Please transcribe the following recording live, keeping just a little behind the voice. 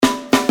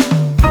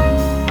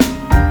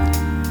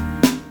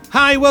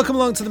Hi, welcome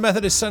along to the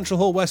Methodist Central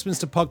Hall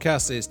Westminster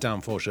podcast. It's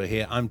Dan Forshaw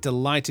here. I'm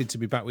delighted to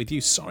be back with you.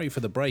 Sorry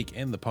for the break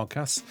in the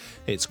podcast.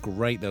 It's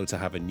great, though, to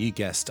have a new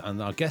guest.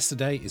 And our guest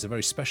today is a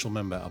very special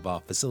member of our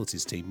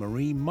facilities team,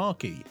 Marie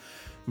Markey.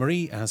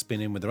 Marie has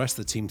been in with the rest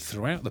of the team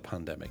throughout the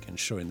pandemic,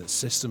 ensuring that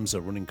systems are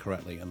running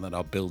correctly and that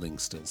our building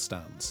still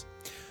stands.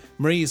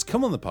 Marie has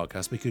come on the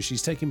podcast because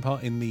she's taking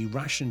part in the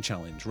Ration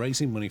Challenge,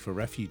 raising money for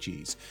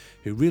refugees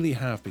who really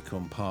have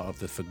become part of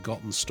the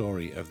forgotten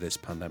story of this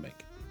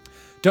pandemic.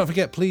 Don't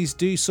forget, please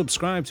do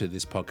subscribe to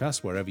this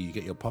podcast wherever you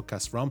get your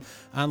podcasts from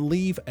and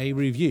leave a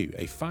review.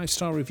 A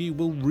 5-star review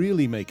will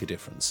really make a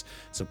difference.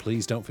 So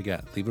please don't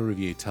forget, leave a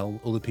review, tell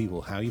other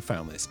people how you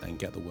found this and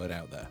get the word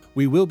out there.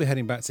 We will be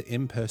heading back to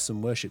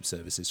in-person worship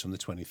services from the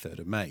 23rd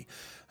of May.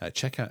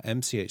 Check out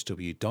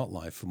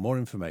mchw.live for more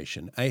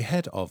information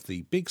ahead of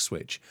the big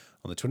switch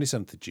on the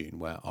 27th of June,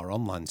 where our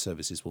online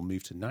services will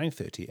move to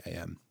 9:30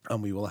 a.m.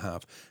 and we will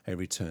have a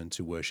return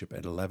to worship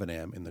at 11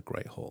 a.m. in the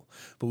Great Hall.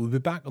 But we'll be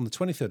back on the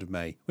 23rd of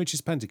May, which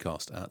is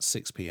Pentecost, at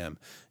 6 p.m.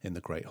 in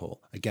the Great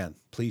Hall. Again,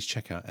 please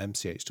check out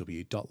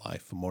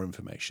mchw.live for more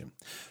information.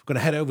 I'm going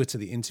to head over to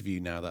the interview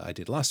now that I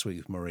did last week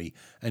with Marie.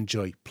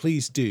 Enjoy.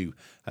 Please do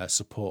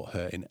support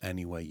her in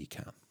any way you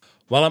can.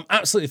 Well, I'm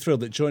absolutely thrilled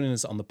that joining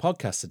us on the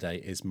podcast today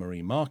is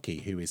Marie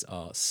Markey, who is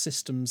our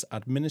systems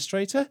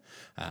administrator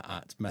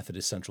at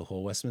Methodist Central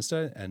Hall,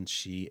 Westminster, and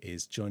she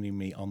is joining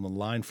me on the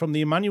line from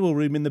the Emmanuel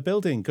Room in the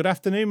building. Good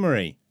afternoon,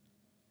 Marie.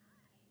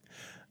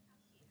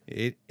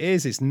 It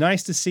is. It's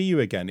nice to see you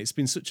again. It's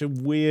been such a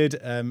weird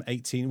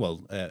 18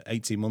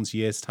 months,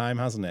 years time,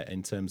 hasn't it,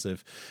 in terms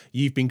of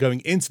you've been going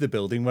into the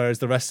building, whereas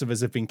the rest of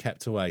us have been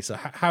kept away. So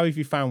how have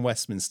you found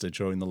Westminster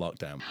during the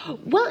lockdown?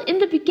 Well, in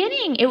the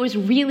beginning, it was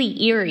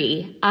really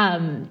eerie.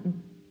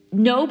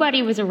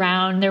 Nobody was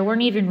around. There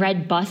weren't even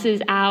red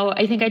buses out.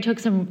 I think I took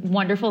some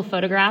wonderful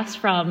photographs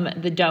from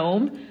the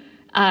Dome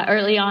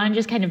early on,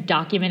 just kind of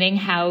documenting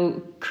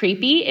how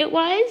creepy it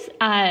was.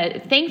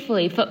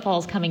 Thankfully,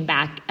 footfall's coming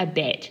back a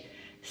bit.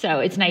 So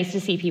it's nice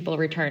to see people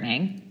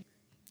returning.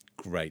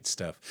 Great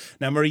stuff.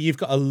 Now, Marie, you've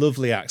got a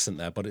lovely accent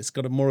there, but it's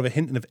got more of a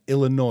hint of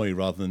Illinois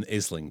rather than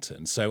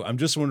Islington. So I'm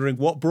just wondering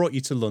what brought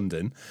you to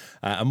London,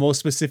 and more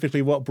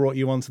specifically, what brought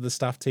you onto the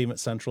staff team at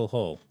Central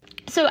Hall?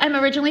 So I'm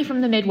originally from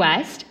the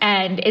Midwest,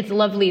 and it's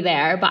lovely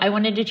there, but I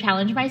wanted to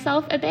challenge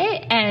myself a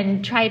bit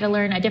and try to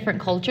learn a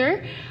different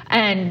culture.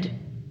 And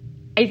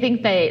I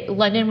think that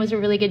London was a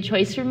really good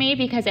choice for me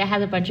because it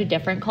has a bunch of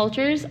different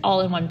cultures all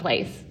in one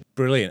place.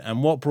 Brilliant.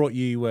 And what brought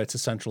you to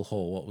Central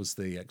Hall? What was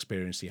the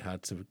experience you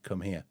had to come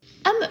here?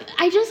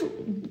 I just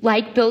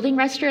like building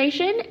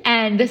restoration,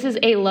 and this is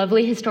a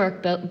lovely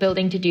historic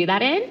building to do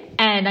that in.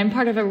 And I'm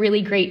part of a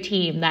really great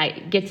team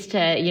that gets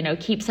to,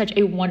 keep such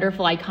a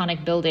wonderful,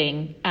 iconic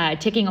building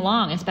ticking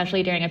along,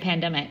 especially during a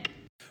pandemic.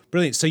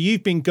 Brilliant. So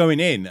you've been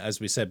going in, as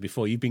we said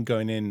before, you've been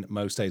going in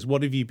most days.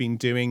 What have you been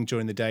doing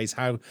during the days?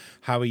 How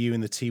are you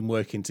and the team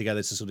working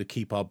together to sort of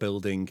keep our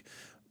building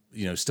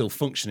still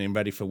functioning,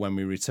 ready for when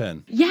we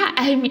return? Yeah,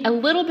 I mean, a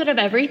little bit of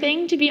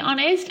everything, to be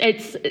honest.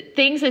 It's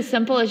things as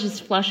simple as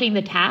just flushing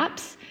the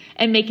taps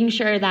and making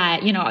sure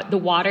that, the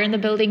water in the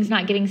building's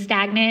not getting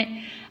stagnant,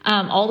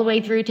 all the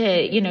way through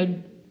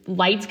to,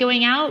 lights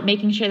going out,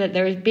 making sure that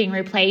they're being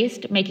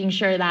replaced, making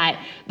sure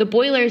that the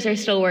boilers are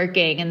still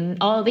working and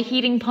all the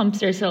heating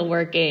pumps are still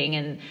working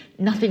and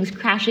nothing's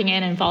crashing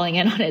in and falling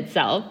in on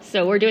itself.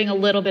 So we're doing a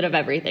little bit of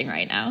everything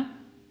right now.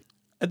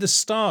 At the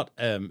start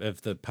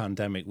of the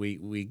pandemic,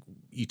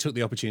 you took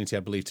the opportunity, I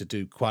believe, to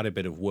do quite a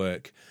bit of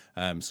work,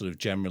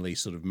 generally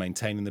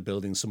maintaining the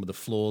building. Some of the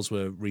floors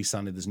were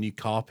resanded. There's new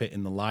carpet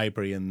in the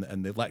library and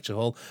the lecture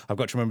hall. I've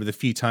got to remember the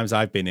few times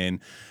I've been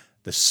in,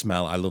 the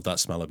smell. I love that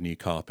smell of new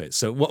carpet.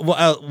 So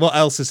what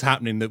else is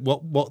happening?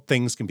 What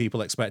things can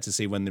people expect to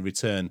see when they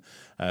return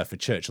for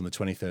church on the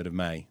 23rd of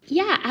May?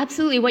 Yeah,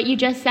 absolutely. What you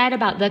just said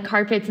about the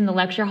carpets in the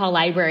lecture hall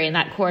library and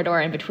that corridor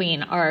in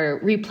between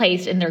are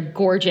replaced, and they're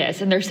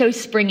gorgeous and they're so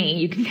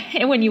springy.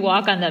 When you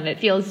walk on them,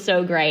 it feels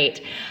so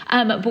great.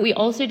 But we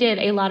also did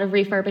a lot of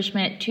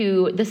refurbishment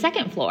to the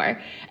second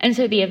floor. And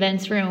so the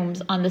events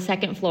rooms on the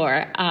second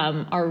floor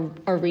are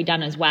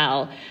redone as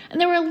well.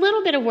 And there were a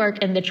little bit of work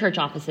in the church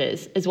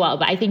offices as well.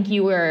 But I think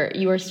you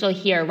were still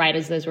here right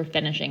as those were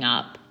finishing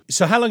up.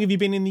 So how long have you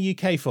been in the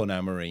UK for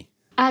now, Marie?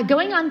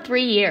 Going on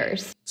 3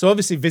 years. So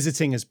obviously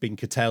visiting has been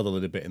curtailed a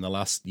little bit in the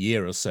last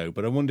year or so,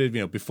 but I wondered,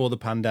 before the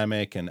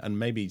pandemic and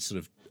maybe sort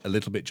of a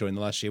little bit during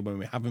the last year when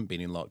we haven't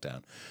been in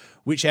lockdown,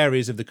 which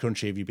areas of the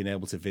country have you been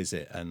able to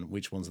visit and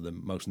which ones are the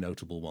most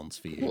notable ones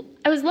for you? Well,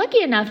 I was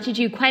lucky enough to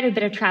do quite a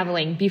bit of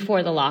traveling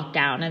before the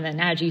lockdown. And then,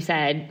 as you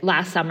said,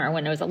 last summer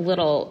when it was a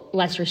little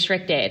less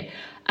restricted.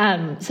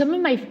 Some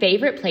of my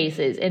favorite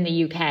places in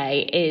the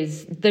UK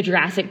is the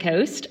Jurassic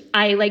Coast.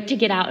 I like to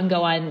get out and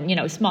go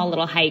on, small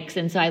little hikes.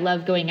 And so I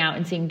love going out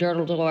and seeing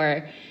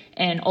Durdledore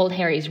and Old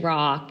Harry's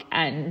Rock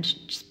and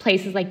just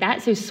places like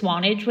that. So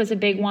Swanage was a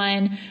big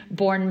one,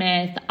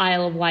 Bournemouth,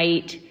 Isle of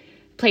Wight,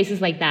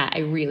 places like that I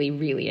really,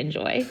 really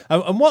enjoy.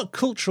 And what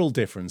cultural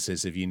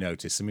differences have you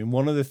noticed? I mean,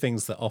 one of the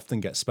things that often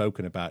gets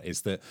spoken about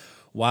is that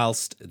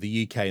whilst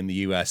the UK and the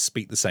US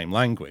speak the same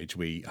language,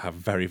 we have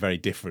very, very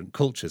different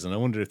cultures. And I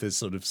wonder if there's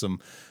sort of some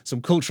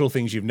cultural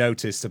things you've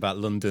noticed about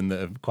London that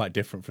are quite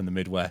different from the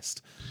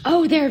Midwest.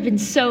 Oh, there have been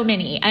so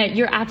many.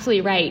 You're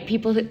absolutely right.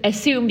 People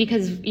assume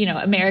because,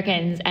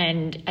 Americans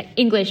and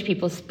English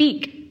people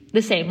speak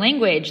the same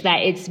language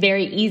that it's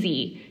very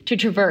easy to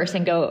traverse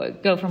and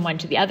go from one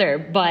to the other.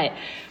 But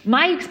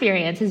my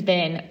experience has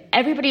been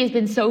everybody has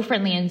been so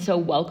friendly and so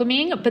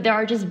welcoming, but there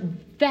are just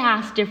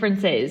vast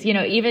differences,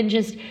 even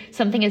just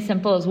something as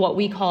simple as what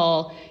we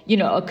call,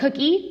 a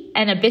cookie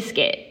and a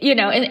biscuit,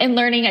 and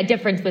learning a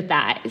difference with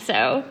that.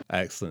 So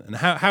excellent. And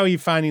how are you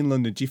finding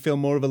London? Do you feel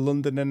more of a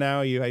Londoner now?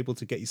 Are you able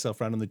to get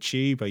yourself around on the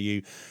tube?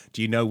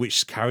 Do you know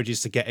which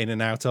carriages to get in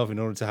and out of in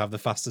order to have the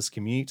fastest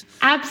commute?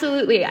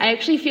 Absolutely. I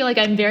actually feel like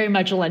I'm very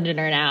much a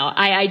Londoner now.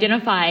 I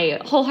identify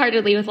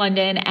wholeheartedly with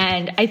London.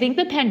 And I think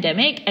the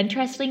pandemic,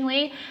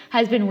 interestingly,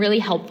 has been really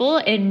helpful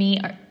in me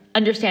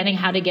understanding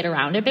how to get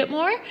around a bit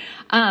more.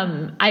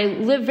 I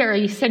live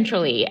very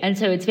centrally, and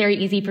so it's very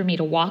easy for me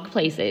to walk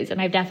places. And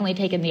I've definitely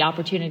taken the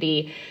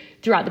opportunity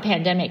throughout the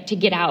pandemic to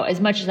get out as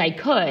much as I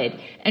could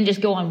and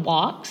just go on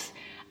walks.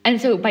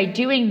 And so by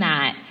doing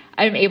that,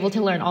 I'm able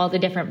to learn all the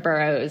different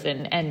boroughs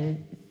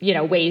and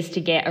ways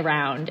to get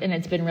around, and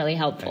it's been really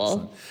helpful.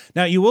 Excellent.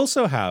 Now, you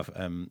also have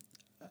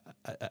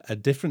a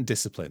different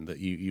discipline that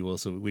you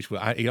also, which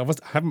I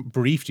haven't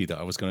briefed you that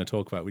I was going to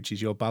talk about, which is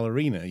your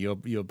ballerina,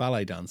 your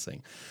ballet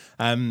dancing.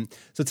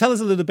 So tell us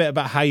a little bit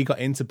about how you got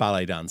into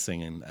ballet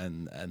dancing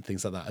and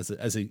things like that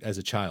as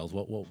a child.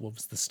 What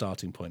was the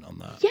starting point on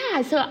that?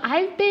 Yeah, so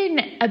I've been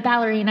a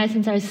ballerina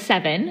since I was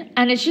 7,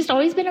 and it's just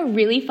always been a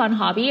really fun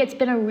hobby. It's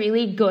been a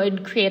really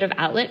good creative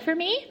outlet for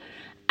me,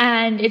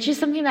 and it's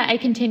just something that I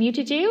continue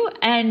to do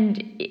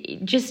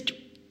and just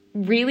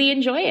really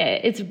enjoy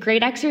it. It's a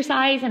great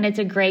exercise, and it's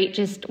a great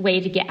just way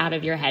to get out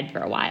of your head for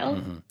a while.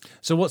 Mm-hmm.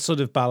 So what sort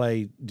of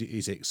ballet,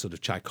 is it sort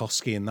of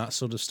Tchaikovsky and that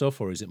sort of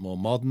stuff, or is it more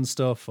modern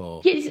stuff?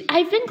 Or yes,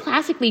 I've been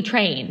classically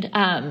trained.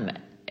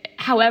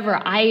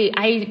 However,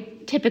 I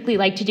typically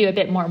like to do a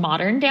bit more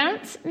modern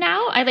dance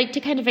now. I like to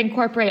kind of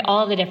incorporate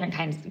all the different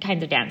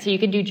kinds of dance. So you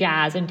can do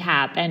jazz and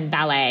tap and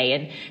ballet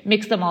and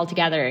mix them all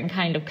together and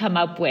kind of come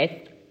up with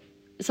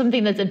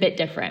something that's a bit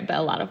different, but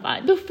a lot of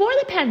fun. Before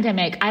the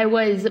pandemic, I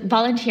was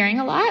volunteering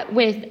a lot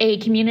with a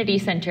community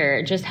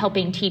center, just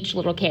helping teach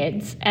little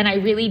kids. And I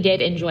really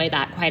did enjoy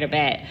that quite a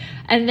bit.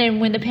 And then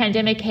when the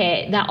pandemic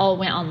hit, that all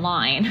went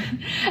online.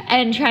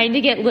 And trying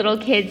to get little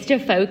kids to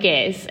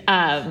focus,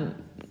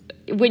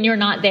 when you're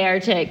not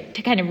there to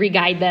kind of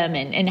re-guide them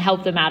and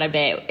help them out a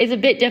bit is a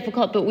bit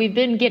difficult, but we've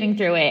been getting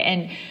through it.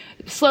 And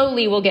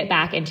slowly we'll get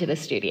back into the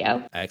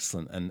studio.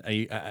 Excellent. And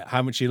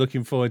how much are you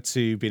looking forward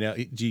to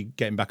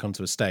getting back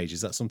onto a stage? Is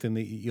that something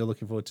that you're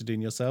looking forward to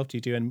doing yourself? Do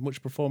you do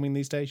much performing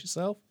these days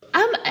yourself?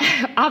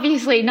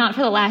 Obviously not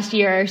for the last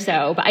year or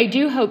so, but I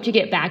do hope to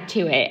get back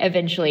to it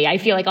eventually. I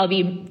feel like I'll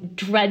be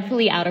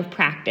dreadfully out of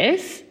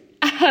practice.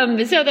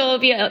 So there will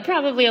be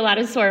probably a lot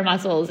of sore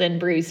muscles and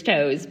bruised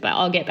toes, but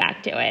I'll get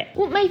back to it.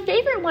 Well, my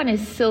favorite one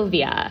is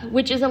Sylvia,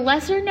 which is a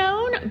lesser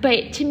known,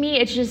 but to me,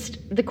 it's just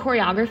the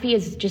choreography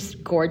is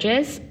just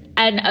gorgeous.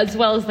 And as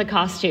well as the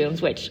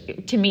costumes, which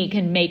to me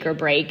can make or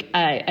break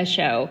a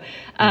show.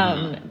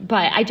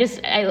 But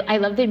I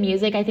love the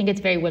music. I think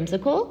it's very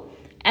whimsical.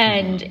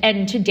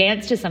 And to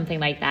dance to something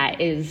like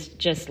that is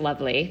just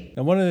lovely.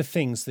 And one of the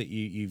things that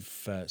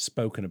you've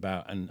spoken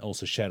about and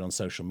also shared on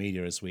social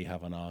media, as we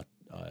have on our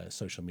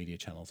social media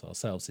channels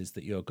ourselves, is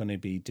that you're going to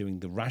be doing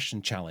the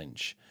Ration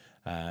Challenge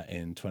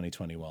in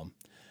 2021.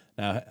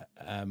 Now,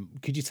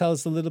 could you tell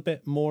us a little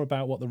bit more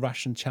about what the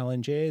Ration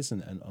Challenge is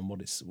and what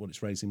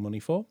it's raising money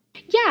for?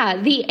 Yeah,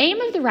 the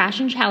aim of the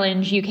Ration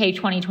Challenge UK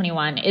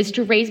 2021 is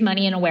to raise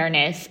money and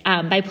awareness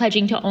by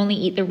pledging to only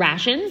eat the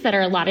rations that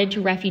are allotted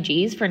to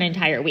refugees for an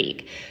entire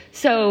week.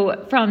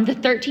 So from the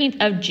 13th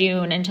of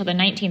June until the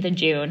 19th of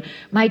June,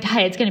 my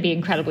diet's going to be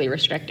incredibly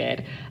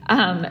restricted.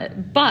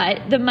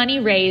 But the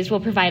money raised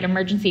will provide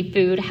emergency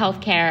food,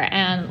 healthcare,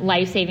 and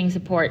life-saving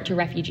support to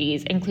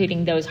refugees,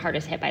 including those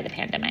hardest hit by the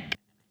pandemic.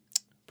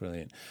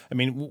 Brilliant. I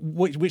mean,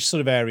 which sort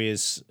of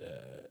areas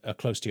are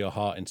close to your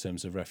heart in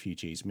terms of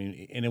refugees? I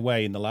mean, in a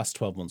way, in the last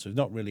 12 months, we've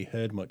not really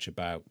heard much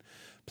about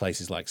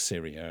places like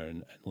Syria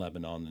and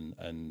Lebanon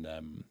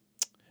and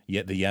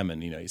yet the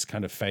Yemen. It's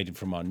kind of faded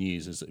from our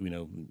news as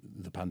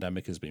the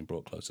pandemic has been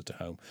brought closer to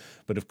home.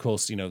 But of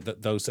course,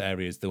 those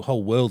areas, the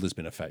whole world has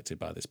been affected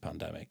by this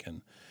pandemic.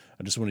 And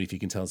I just wonder if you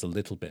can tell us a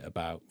little bit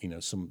about,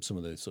 some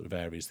of the sort of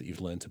areas that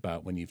you've learned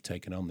about when you've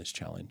taken on this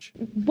challenge.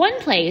 One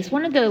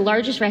of the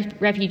largest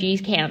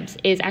refugees camps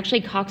is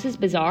actually Cox's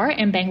Bazar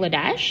in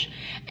Bangladesh,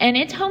 and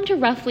it's home to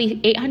roughly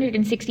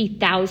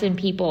 860,000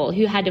 people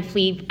who had to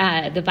flee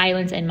the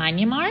violence in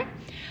Myanmar.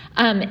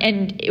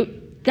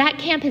 That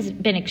camp has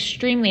been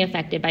extremely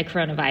affected by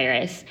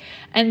coronavirus,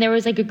 and there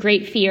was a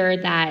great fear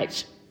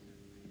that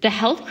the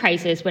health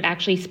crisis would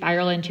actually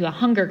spiral into a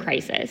hunger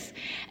crisis.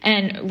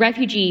 And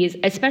refugees,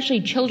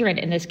 especially children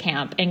in this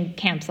camp and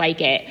camps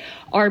like it,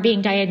 are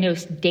being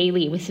diagnosed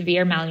daily with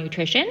severe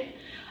malnutrition.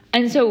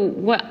 And so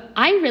what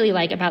I really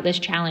like about this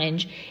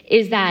challenge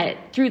is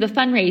that through the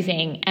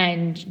fundraising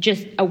and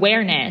just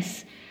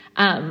awareness,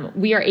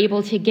 we are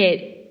able to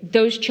get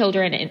those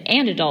children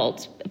and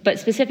adults, but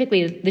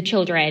specifically the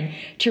children,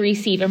 to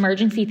receive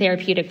emergency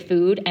therapeutic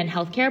food and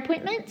healthcare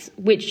appointments,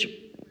 which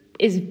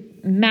is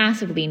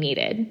massively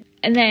needed.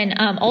 And then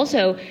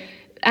also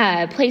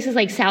places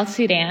like South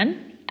Sudan,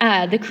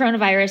 the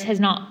coronavirus has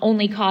not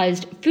only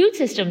caused food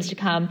systems to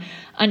come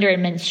under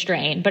immense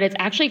strain, but it's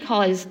actually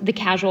caused the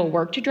casual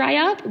work to dry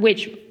up,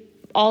 which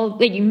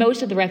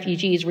most of the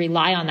refugees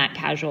rely on that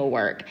casual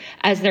work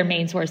as their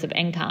main source of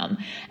income.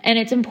 And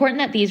it's important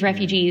that these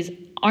refugees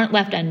aren't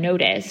left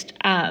unnoticed.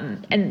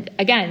 And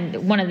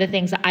again, one of the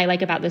things that I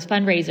like about this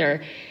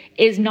fundraiser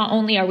is not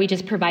only are we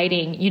just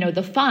providing,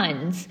 the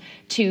funds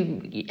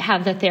to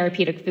have the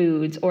therapeutic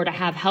foods or to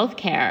have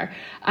healthcare,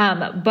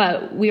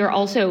 but we are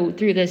also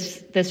through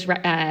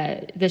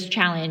this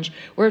challenge,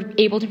 we're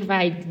able to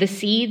provide the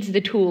seeds,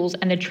 the tools,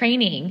 and the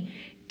training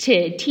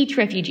to teach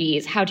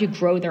refugees how to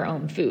grow their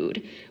own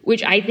food,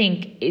 which I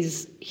think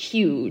is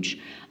huge.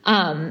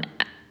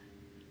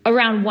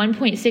 Around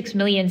 1.6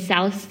 million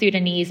South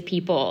Sudanese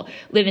people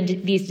live in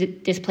these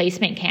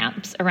displacement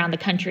camps around the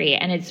country.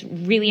 And it's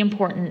really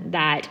important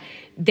that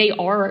they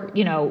are,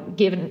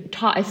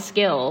 taught a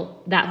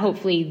skill that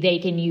hopefully they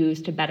can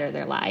use to better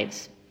their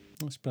lives.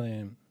 That's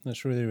brilliant.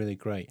 That's really, really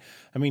great.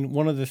 I mean,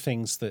 one of the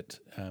things that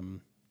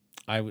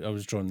I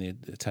was drawing the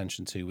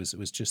attention to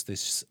was just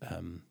this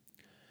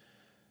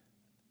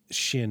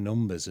sheer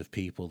numbers of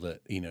people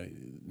that,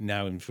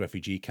 now in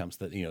refugee camps,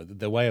 that,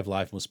 their way of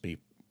life must be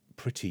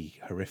pretty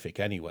horrific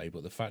anyway,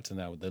 but the fact that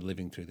now they're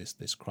living through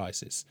this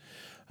crisis,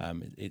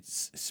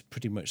 it's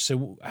pretty much.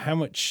 So how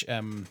much,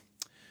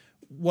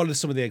 what are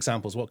some of the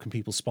examples? What can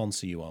people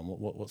sponsor you on?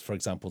 What for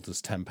example,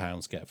 does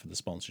 £10 get for the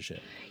sponsorship?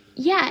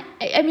 Yeah,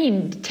 I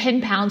mean,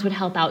 £10 would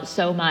help out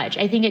so much.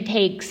 I think it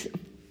takes,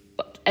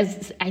 I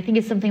think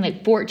it's something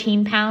like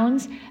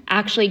 £14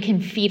 actually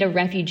can feed a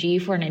refugee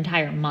for an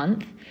entire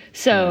month.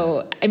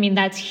 So, I mean,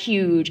 that's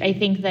huge. I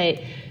think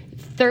that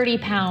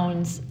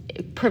 £30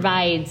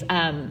 provides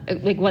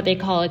like what they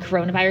call a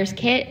coronavirus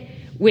kit,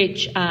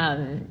 which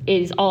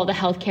is all the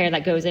healthcare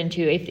that goes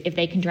into if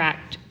they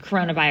contract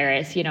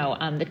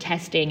coronavirus, the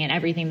testing and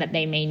everything that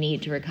they may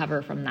need to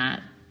recover from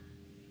that.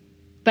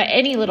 But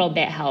any little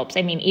bit helps.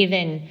 I mean,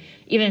 even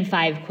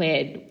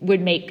 £5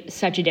 would make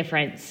such a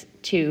difference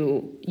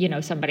to,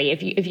 somebody.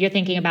 If you're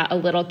thinking about a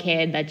little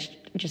kid that's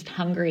just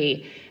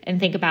hungry, and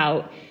think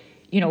about,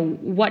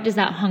 what does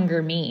that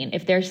hunger mean?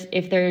 If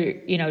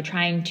they're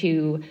trying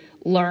to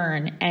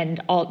learn and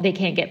they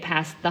can't get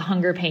past the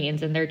hunger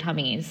pains in their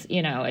tummies,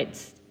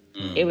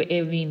 it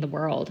would mean the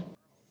world.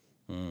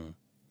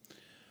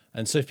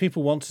 And so if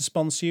people want to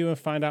sponsor you and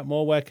find out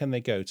more, where can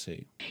they go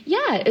to?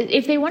 Yeah,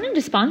 if they wanted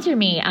to sponsor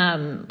me,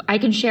 I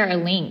can share a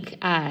link,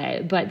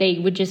 but they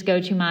would just go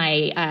to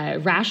my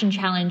Ration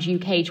Challenge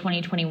UK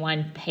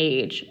 2021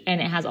 page, and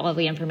it has all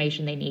the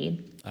information they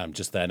need. I'm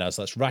just there now.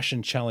 So that's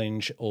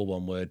rationchallenge, all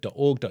one word,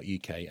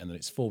 .org.uk, and then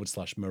it's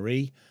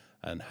 /Marie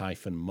and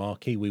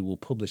 -Markey. We will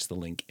publish the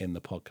link in the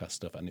podcast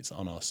stuff, and it's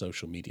on our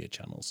social media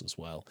channels as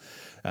well.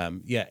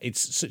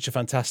 It's such a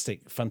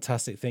fantastic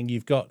thing.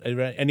 You've got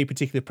any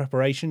particular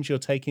preparations you're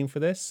taking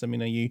for this? I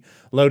mean, are you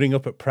loading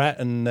up at Pret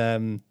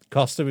and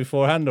Costa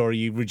beforehand, or are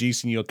you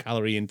reducing your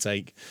calorie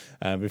intake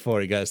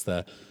before it gets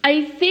there?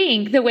 I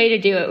think the way to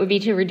do it would be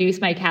to reduce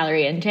my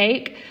calorie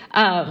intake,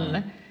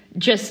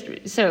 just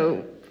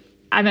so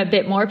I'm a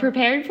bit more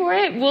prepared for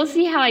it. We'll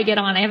see how I get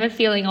on. I have a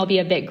feeling I'll be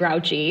a bit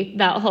grouchy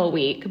that whole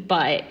week,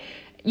 but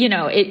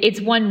it's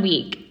 1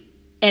 week,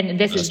 and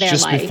this is their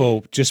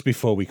life. Just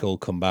before we all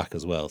come back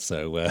as well,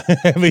 so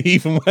it'll be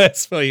even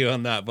worse for you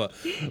on that. But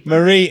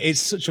Marie, it's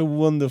such a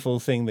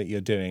wonderful thing that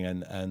you're doing,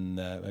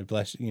 and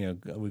bless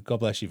God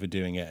bless you for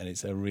doing it, and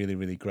it's a really,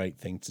 really great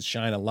thing to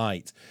shine a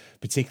light,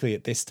 particularly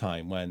at this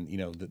time when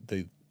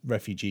the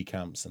refugee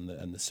camps and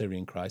the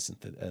Syrian crisis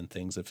and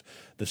things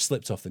they've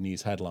slipped off the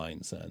news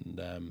headlines,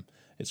 and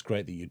it's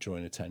great that you're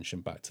drawing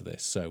attention back to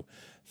this. So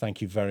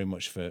thank you very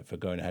much for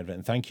going ahead of it,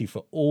 and thank you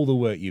for all the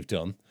work you've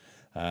done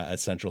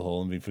at Central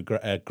Hall, and for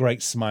a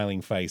great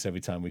smiling face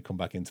every time we come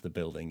back into the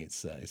building.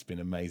 It's been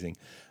amazing,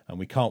 and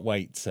we can't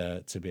wait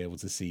to be able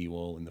to see you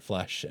all in the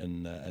flesh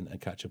and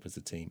catch up as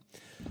a team.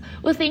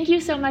 Well, thank you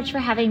so much for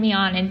having me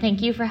on, and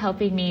thank you for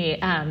helping me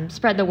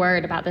spread the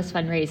word about this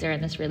fundraiser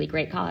and this really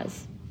great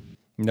cause.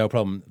 No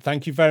problem.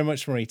 Thank you very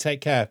much, Marie. Take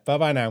care.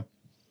 Bye-bye now.